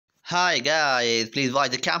Hi guys, please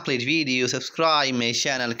watch the complete video, subscribe my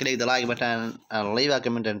channel, click the like button and leave a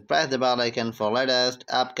comment and press the bell icon for latest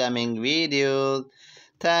upcoming videos.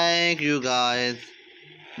 Thank you guys.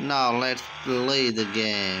 Now let's play the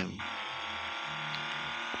game.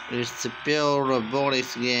 It's a pure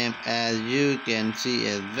robotics game as you can see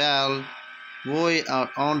as well. We are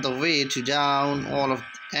on the way to down all of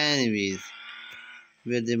the enemies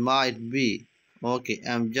where they might be. Okay,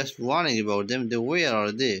 I'm just warning about them. Where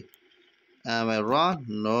are they? Am I wrong?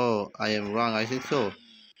 No, I am wrong. I think so.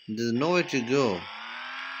 There's nowhere to go.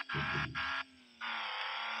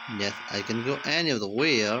 Yes, I can go any of the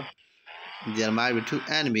where. There might be two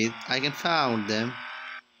enemies. I can found them.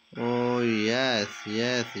 Oh yes,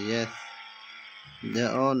 yes, yes.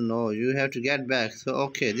 Oh no, you have to get back. So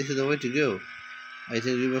okay, this is the way to go. I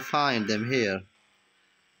think you will find them here.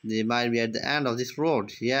 They might be at the end of this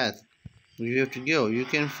road. Yes, you have to go. You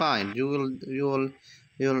can find. You will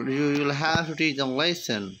have to teach them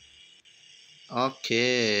lesson.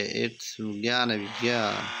 Okay, it's gonna be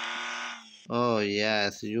yeah. Oh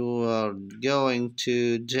yes, you are going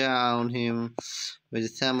to drown him with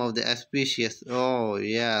some of the auspicious. Oh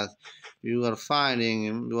yes, you are finding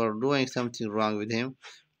him. You are doing something wrong with him.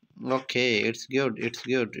 Okay, it's good. It's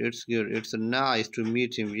good. It's good. It's nice to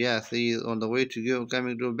meet him. Yes, he is on the way to go,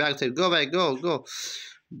 coming to backside. Go back. Go. Go.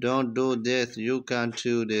 Don't do this. You can't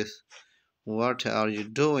do this. What are you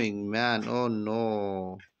doing, man? Oh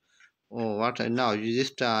no. Oh, what now? This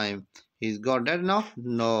time he's got dead now?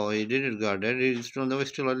 No, he didn't got dead. He's still on the way,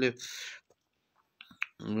 still alive.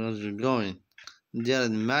 Where's it going? There,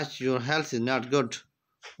 match your health is not good.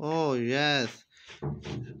 Oh yes,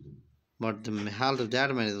 but the health of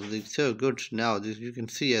that man is so good now. This you can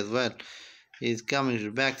see as well. He's coming to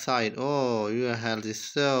the backside. Oh, your health is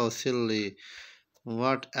so silly.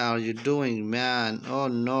 What are you doing, man? Oh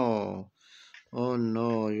no. Oh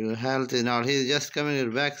no, your health is not. He's just coming to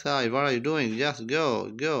the backside. What are you doing? Just go,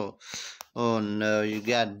 go. Oh no, you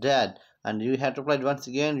got dead. And you have to play it once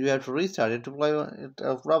again. You have to restart it to play it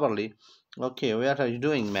properly. Okay, what are you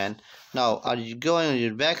doing, man? Now, are you going on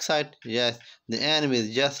your backside? Yes, the enemy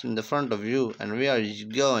is just in the front of you. And where are you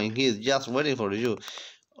going? He is just waiting for you.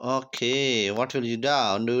 Okay, what will you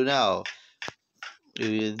do now?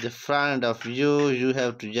 In the front of you, you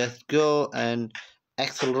have to just go and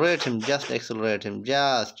accelerate him. Just accelerate him.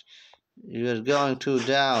 Just you are going to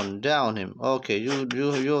down him. Okay, you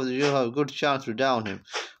have good chance to down him.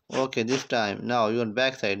 Okay, this time now you're on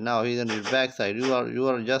backside. Now he's on your backside. You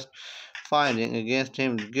are just fighting against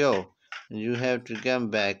him. Go. You have to come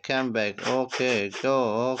back. Come back. Okay,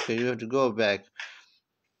 go. Okay, you have to go back.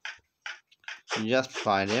 Just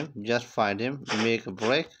find him. Just find him. Make a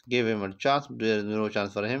break. Give him a chance. There is no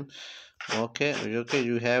chance for him. Okay, okay,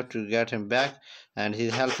 you have to get him back, and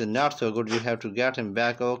his health is not so good. You have to get him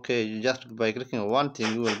back. Okay, you just by clicking on one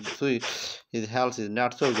thing, you will see his health is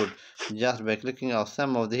not so good. Just by clicking on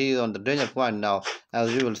some of the, he is on the danger point now.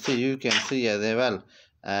 As you will see, you can see as well.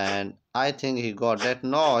 And I think he got that.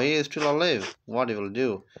 No, he is still alive. What he will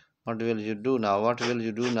do? What will you do now? What will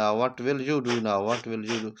you do now? What will you do now? What will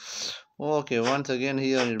you do? Okay, once again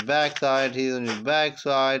he's on your backside. He's on your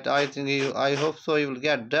backside. I think I hope so. He will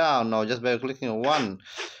get down now just by clicking on one.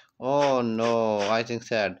 Oh no, I think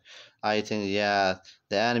sad. I think yeah,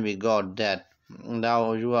 the enemy got dead.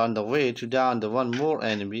 Now you are on the way to down the one more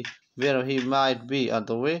enemy. Where he might be on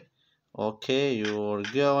the way. Okay, you're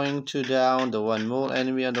going to down the one more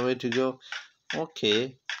enemy on the way to go.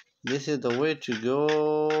 Okay, this is the way to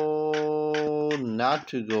go. Not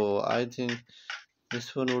to go. I think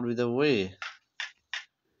this one would be the way.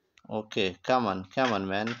 Okay, come on,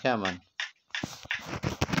 man, come on.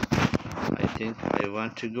 I think I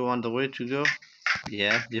want to go on the way to go.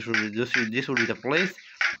 Yeah, this would be the place,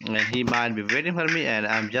 and he might be waiting for me, and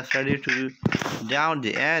I'm just ready to down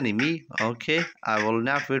the enemy. Okay, I will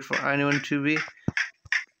not wait for anyone to be.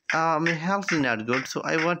 My health is not good, so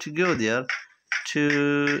I want to go there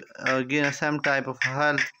to gain some type of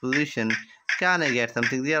health position. Can I get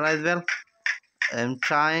something there as well? I'm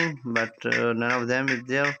trying, but none of them is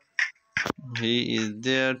there. He is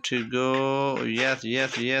there to go. Yes,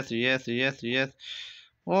 yes, yes, yes, yes, yes.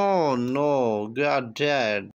 Oh no, God dead.